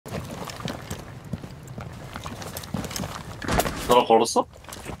전화 걸었어?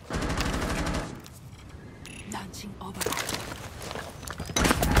 Launching over.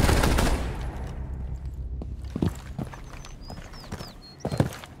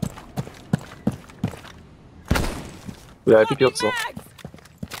 왜 IP 비었어?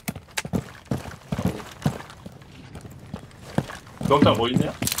 명장 뭐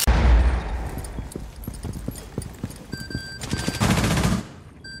있냐?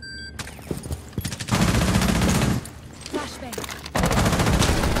 Flashbang.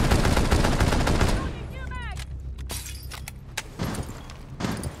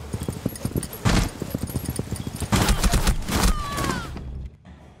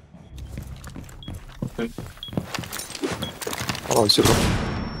 아 싫어.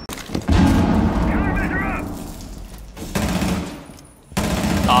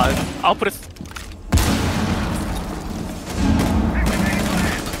 아, 아웃프레스.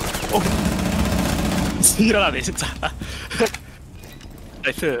 일어나네 진짜.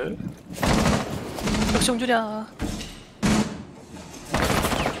 나이스. 역시 홍준이야.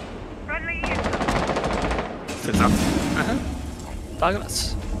 세상.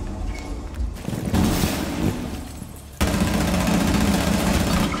 당연하지.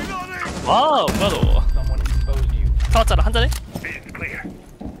 와우, 뭐야 너. 다 왔잖아, 한 잔에?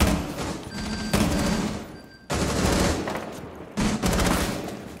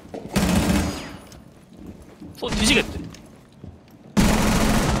 손 뒤지겠대.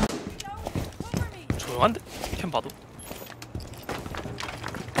 조용한데? 캠 봐도.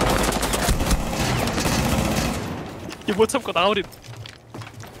 이거 못 참고 나와버린.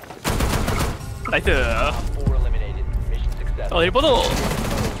 나이스. 일본어.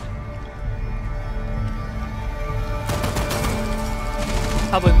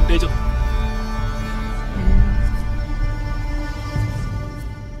 답은 레전.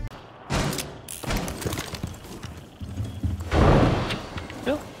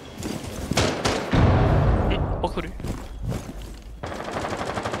 야? 소리.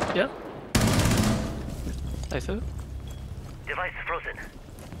 야? 나이스. Device frozen.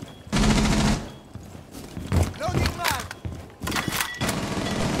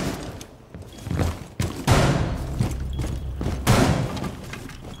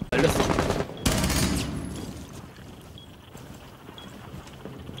 날렸어.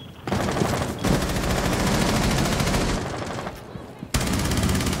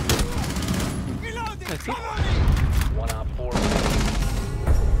 나이스.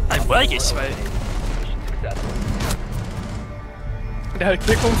 아니 뭐야 이게 씨발. 내가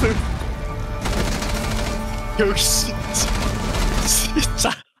개공술. 역시 진짜.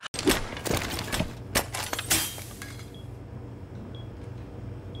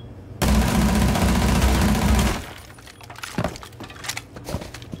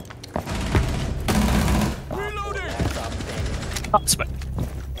 아 씨발.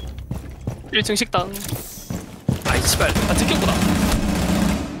 1층 식당. 아이 씨발. 아 찍혔구나.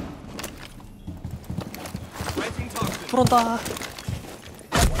 불온다.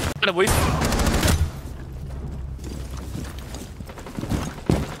 안에 뭐 있어?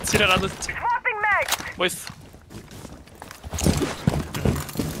 지랄 안 넣지. 뭐 있어?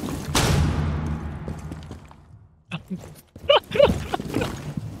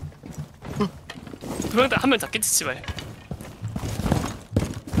 두 명다 한 명 잡겠지 씨발.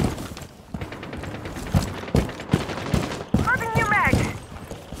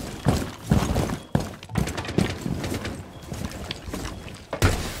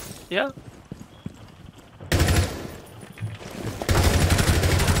 야?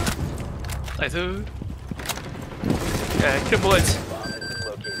 나이스. 야, 킬 먹어야지.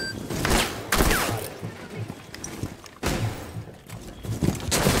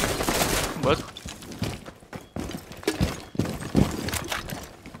 뭐야?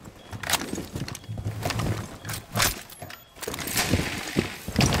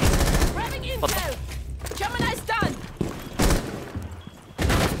 맞다.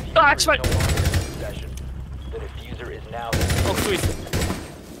 아, 씨발. 또 있어.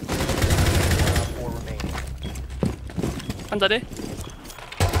 한 잔에?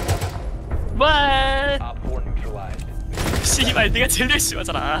 와. 씨발, 네가 제일 열심히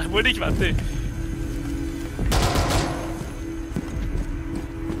하잖아. 뭘 이기면 안 돼.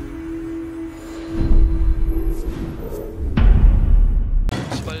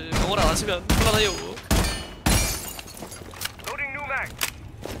 씨발, 영어를 안 하시면 곤란해요.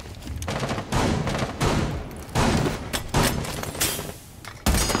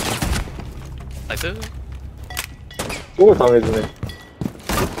 나이스. 또 당해주네.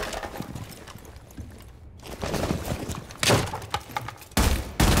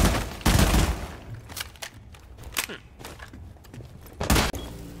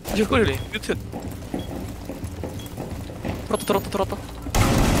 개꿀이래. 뮤트. 들었다.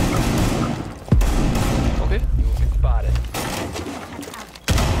 오케이.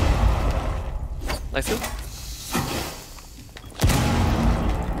 나이스.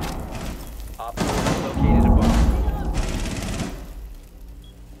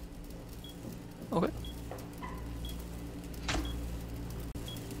 오케이.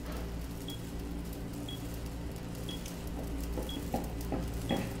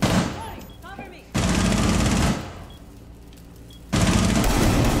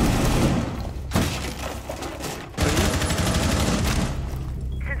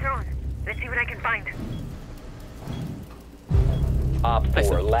 Sensor on. Let's see what I can find. Op 4,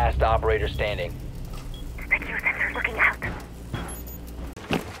 Excellent. last operator standing. Spec sensor looking out.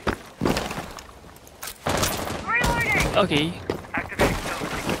 Reloading! 오케이. Activating zone.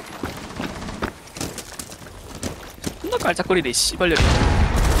 존나 깔짝거리네 씨발년이.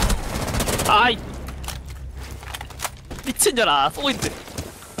 아이 미친년아 쏘인데.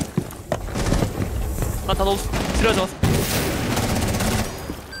 나다 너무 지려져.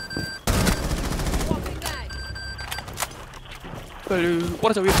 빨리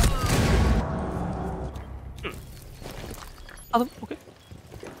오라자 위에. 아dım 오케이.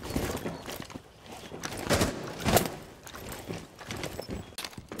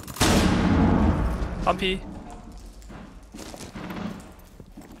 반피.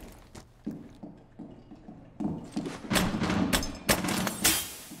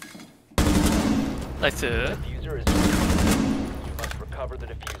 나이스. Diffuser is you must recover the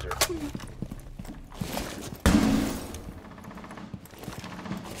diffuser.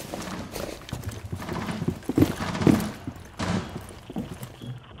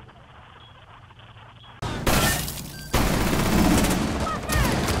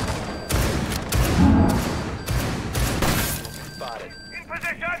 Spotted. In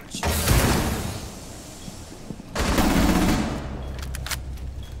position!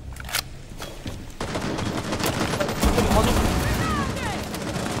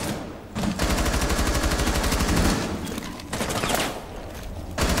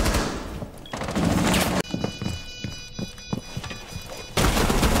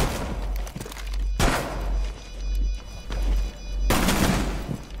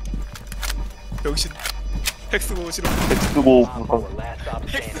 병신. 핵쓰고 싫어. 쓰고 Op 4, last stop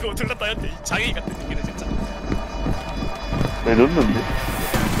standing. 핵쓰고 들렀다 했는데 장애인 같은 느낌이네 진짜. 내렸는데?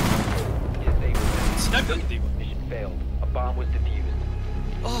 Disable. 진할병인데 이거. Mission failed. A bomb was defused.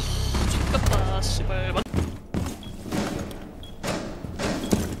 아 X같다 씨발.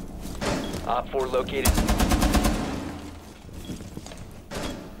 Op 4 located.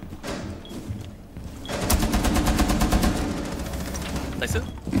 나이스.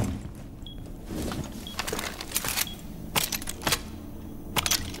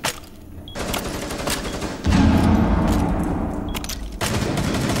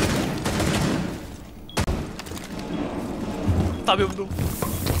 답이 없노.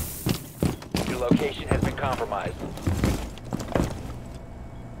 Your location has been compromised.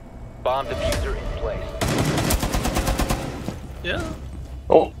 Bomb diffuser in place. 야.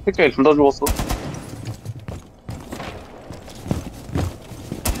 핵쟁이 둘 다 죽었어.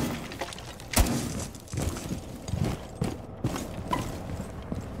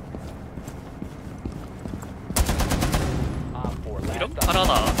 Op 4, last 이런 stop.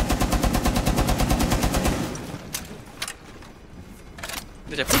 하나다.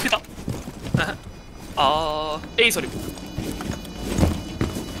 근데 제 풀피다. 아 A 소리.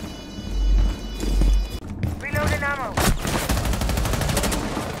 Reloading ammo.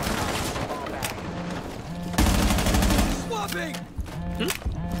 응?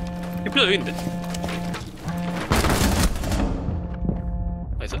 리플레이 여기 있는데.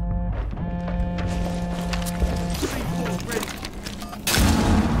 나이스.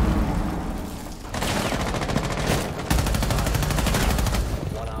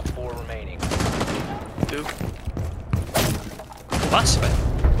 One Op 4 remaining. 아 씨발.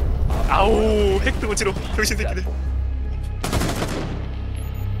 아우 핵도 지로 병신 새끼들.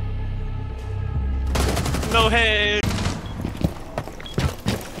 No head.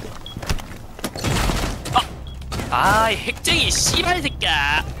 아, 이 핵쟁이 씨발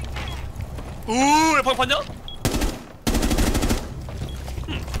새끼야. 방 봤냐?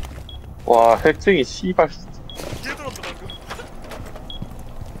 와, 핵쟁이 씨발. 얘 들었다 방금.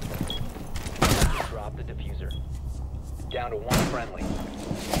 Drop the diffuser. Down to one friendly.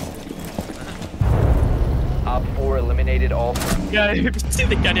 Op 4 eliminated all friendly. 야, 이 미친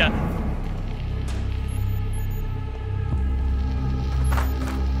새끼 아니야.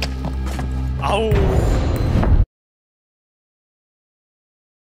 아우.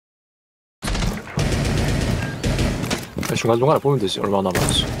 중간중간에 보면 되지. 얼마나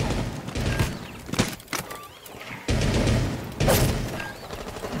남았지.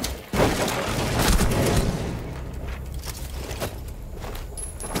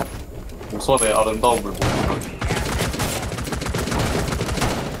 우선의 아름다움을 못 보여.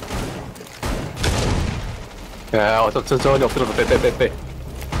 야, 천천히 엎드려서 빼.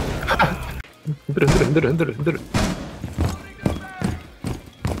 흔들어.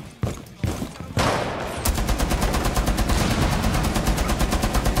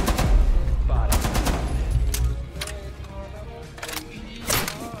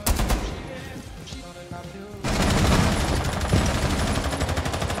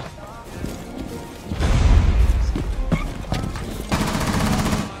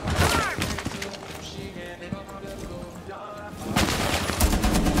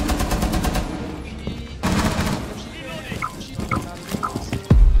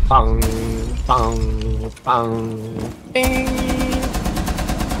 빵. 땡.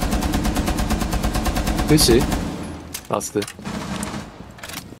 그치? 라스트.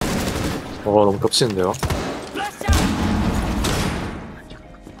 너무 겹치는데요?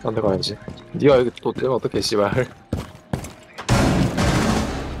 딴 데 가야지. 니가 여기 또 뜨면 어떡해, 씨발.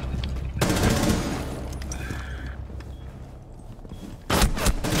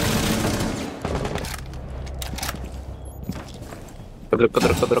 끄드럭.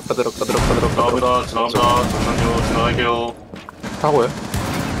 지나갑니다. 잠깐만요. 지나갈게요. 타고요?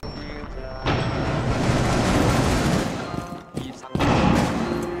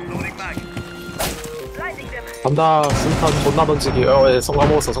 간다. 승탄 존나 던지기. 성감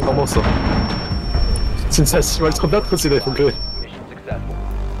먹었어. 진짜 씨발 존나 터지네 그. Mission successful.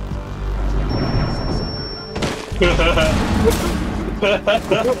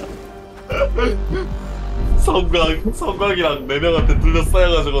 성광이랑 4명한테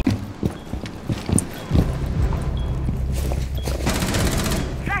둘러싸여가지고.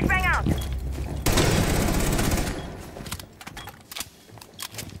 Flashbang out.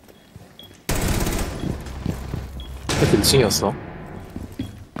 그때 1층이었어.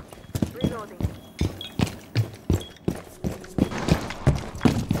 Reloading.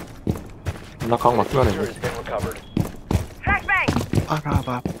 나 강 막히면 Diffuser 해. has been recovered. Flashbang.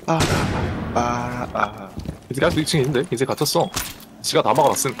 이제 아직도 2층에 있는데? 이제 갇혔어. 지가 다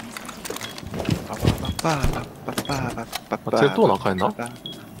막아놨음. 쟤또 낙하했나?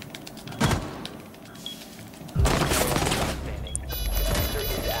 Standing. Diffuser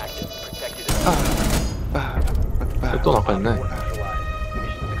is active. Protected and 쟤또 낙하했네. neutralized.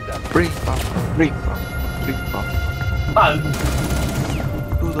 Mission successful. 안.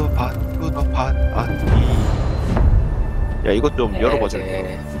 야 이것 좀 열어보자.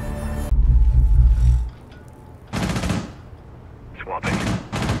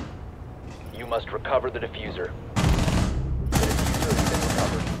 You must recover the diffuser. The diffuser has been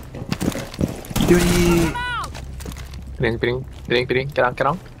recovered. 삐링 깨랑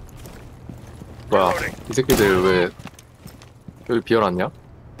뭐야 이 새끼들 왜 여기 비워놨냐?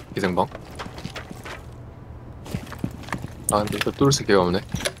 기생방. 아 근데 또 뚫을 새끼가 없네.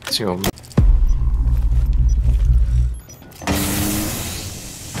 지금 없네.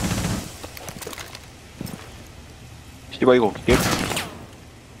 씨발 이거 어떻게?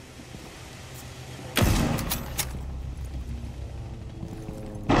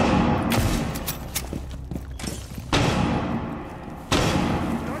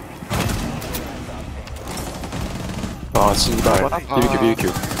 아 씨발 BBQ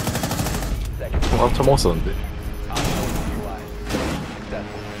아 처먹었었는데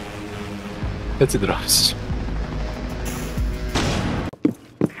해치더라 씨.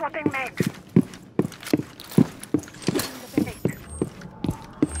 Swapping mags.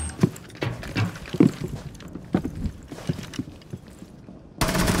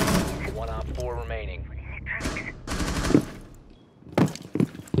 One op 4 remaining.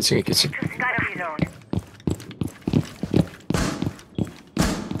 2층에 있겠지? Skype zone.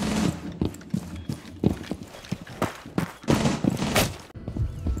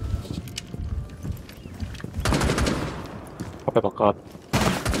 앞에 바깥. Op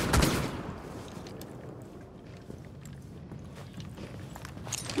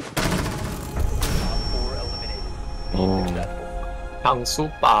 4 eliminated. 어 Successful.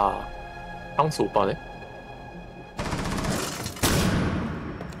 향수 오빠네?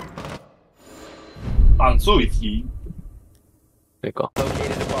 안쏘 위키. 그니까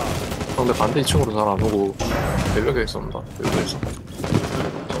Located a bomb. 근데 반대 2층으로 잘 안 오고 외벽에 쏜다 외벽에서.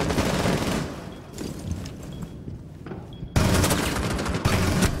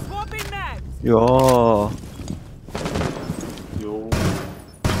 야 요.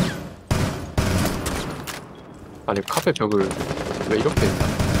 아니 카페 벽을 왜 이렇게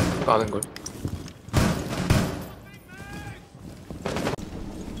까는 걸?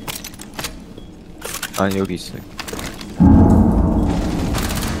 아니 여기 있어요.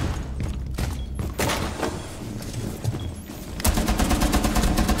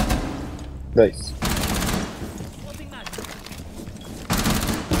 나이스.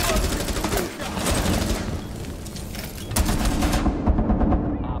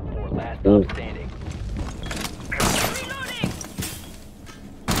 Op 4 last stop standing.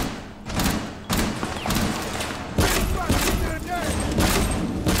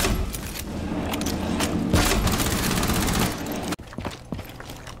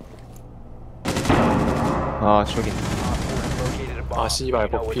 아 저기 Op 4 has located a bomb. 아, 씨발, You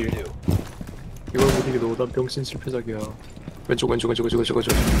know what to 버필. do. 이걸 못 이기도 난 병신 실패작이야. 왼쪽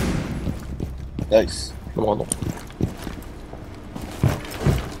나이스. 넘어가 넘어.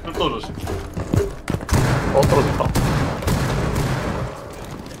 뜰떠 조심. 떨어졌다.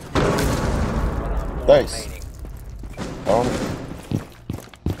 나이스. 다음.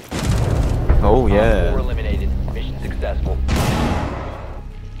 오우 Op 4 예. eliminated. Mission successful.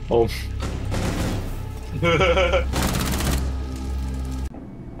 어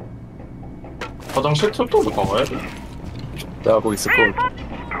화장실 툴도도 가봐야 돼. 내가 거기 있을 걸.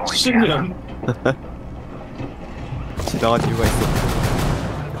 10년. 지나간 이유가 있어.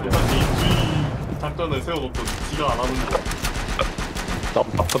 일단 이 주의 작전을 세워놓고 지가 안 하는 거.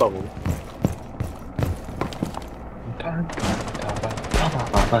 아프다고.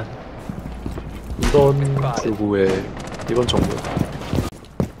 이번 주구에 이번 정부.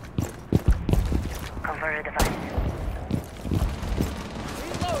 Cover a device.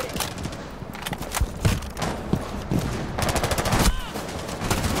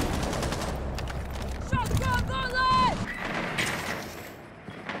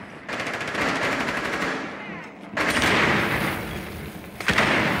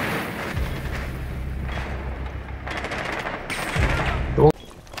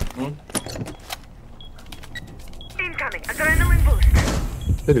 Incoming. Adrenaline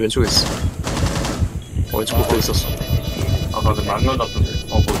boost. 근데 왼쪽에 있어. 왼쪽 복도에 있었어. 아까 그 난간 같은데.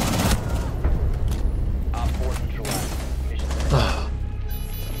 뭐. Op 4 neutralized. Mission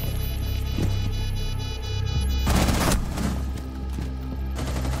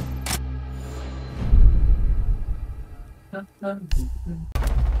아,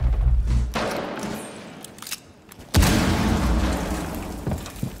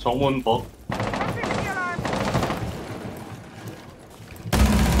 정문 버.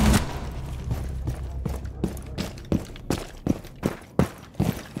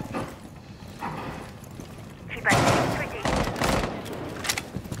 Feedback. Pretty.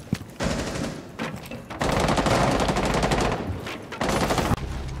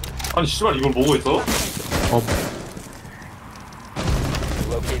 아니 씨발 이걸 보고 있어?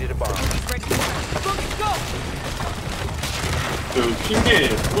 located a bomb. 그 핑계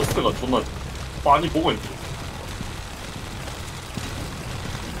프로스트가 존나 많이 보고 있네.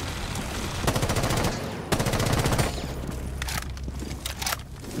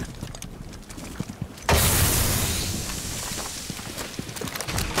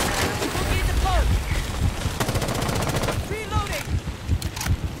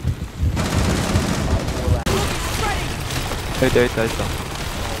 있다.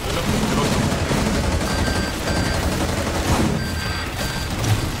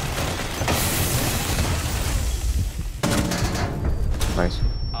 나이스.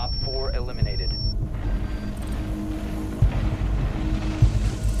 Op 4 eliminated.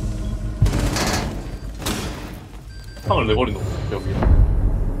 상을 내버린 놈 여기.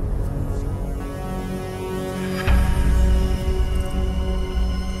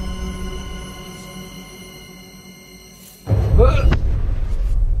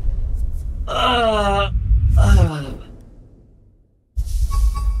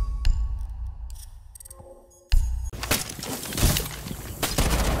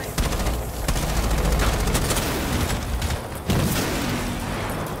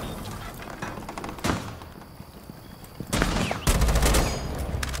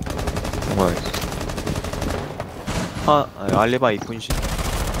 정말. 알리바이 분신.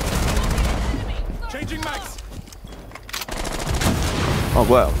 아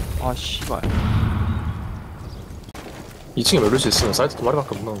뭐야? 아 씨발. 2층에 멜로시 있으면 사이트 두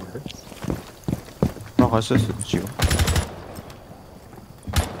마리밖에 못 나오는데. 나 갔을 수도 지금.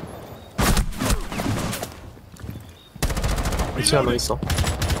 2층에 하나 있어.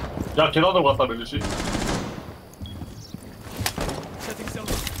 야 계단으로 갔다 멜리시.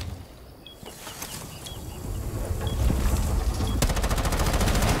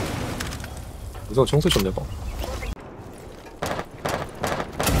 우선 청소 좀 내봐.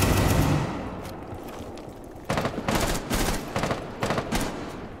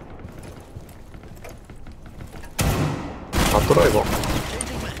 맞더라 이거.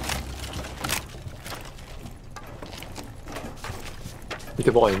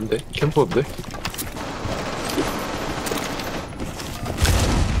 밑에 뭐가 있는데? 캠프인데?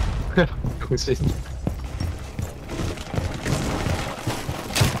 정신.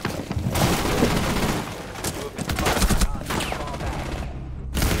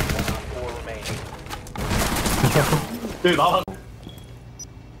 Four remaining. 네, 나와.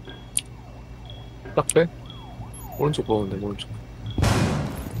 딱 빼? 오른쪽 보는데 오른쪽.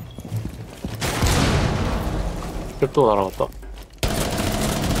 또 날아갔다.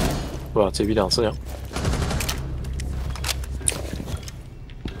 뭐야 쟤 미리 안 쓰냐?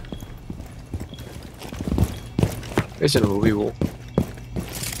 애쉬는 우비고.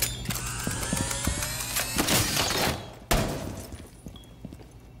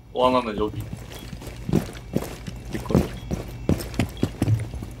 또 하나는 여기. 이거.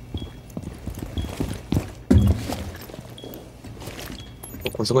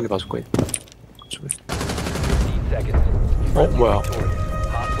 권성근이 봐줄 거야. 저기. 15 seconds. 어 뭐야?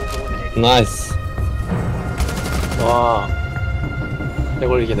 Hostiles eliminated. 나이스. 와.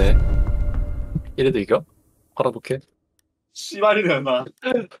 이걸 이기네. 이래도 이겨? 팔아볼게. 씨발이네, 나.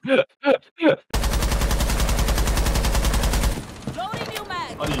 Loading new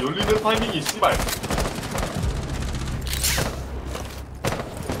mag. 아니, 열리는 타이밍이 씨발.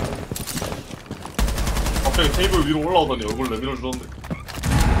 갑자기 테이블 위로 올라오더니 얼굴 내밀어 주던데.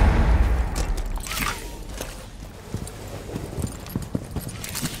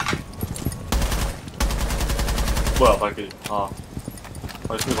 뭐야, 발길이. 아.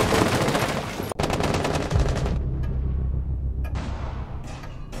 발길이 봤다.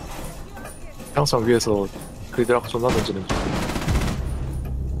 항상 위에서 그리드락 존나 던지는 중.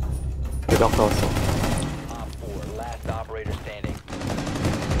 그리드락 나왔어. Op 4, last operator standing.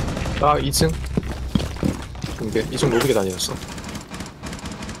 아 2층. 근데 2층 모르게 다녔어.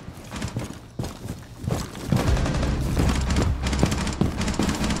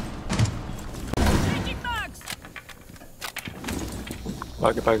 Taking marks.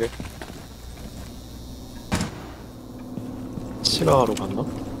 빨개 빨개. 시가로 갔나?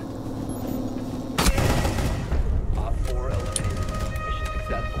 Op 4 eliminated. Mission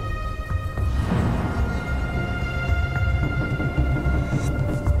successful.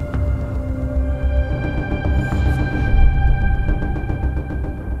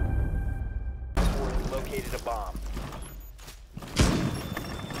 Four has located a bomb.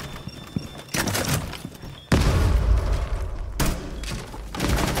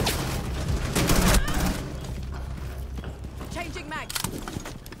 Changing mag.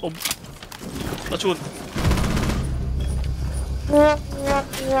 나 죽었.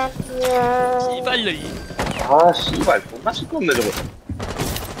 씨발려이. 아 씨발 존나 시끄럽네 저거.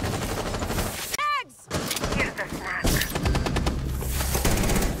 Here's the snack.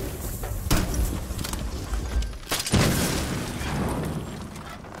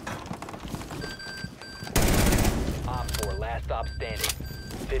 Op 4, last stop standing.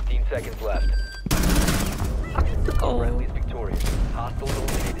 15 seconds left. Oh. Friendly's victorious. Hostiles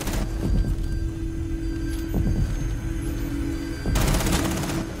eliminated.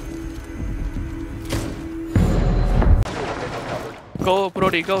 Go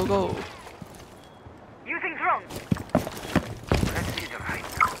브로리 go go. Using drone. Let's see the right.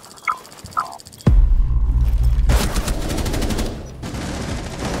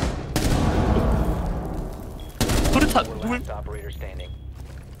 브루탄 Four 누굴 last operator standing.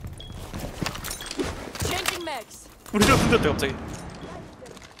 Changing mags. 우리가 흔들었대 갑자기.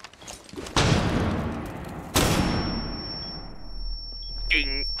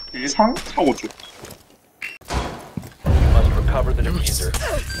 띵. 이상? 사고 줘. Must recover the diffuser.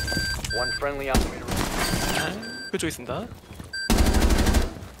 One friendly operator. 그쪽에 있습니다.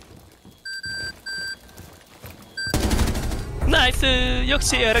 나이스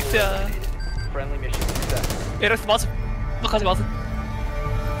역시 에렉스야. Friendly mission success. 에렉스 맞아. 막하지 마세요.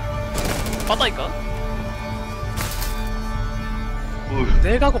 맞다니까.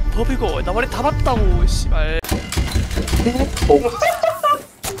 내가 그 법이고 나 머리 다 봤다고 씨발.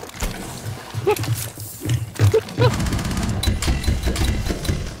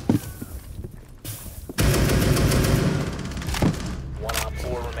 One op 4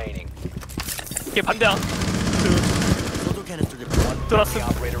 remaining. 이게 반대야. 돌았음. The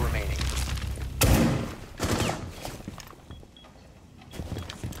operator remaining.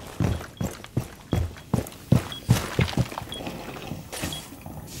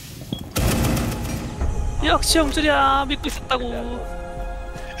 역시 영준이야 믿고 있었다고.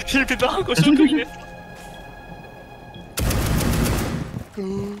 이렇게 나온 거 쇼크이네.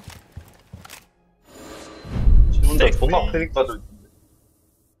 지 혼자 진짜 존나 크니까 좀.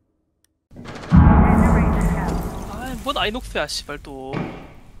 아뭔 아이녹스야 씨발 또.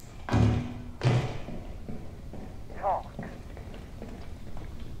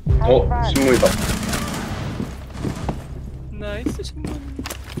 신문이다. 나이스 신문.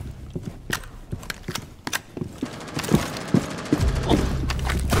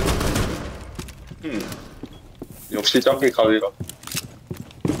 역시 짱깨 가위라.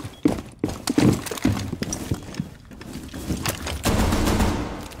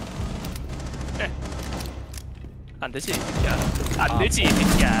 안 되지 야. 안 되지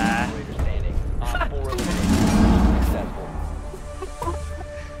야. Operator standing. Op 4 eliminated. Successful.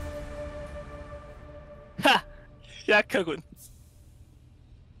 하 약하군.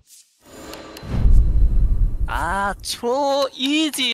 아 초 이지.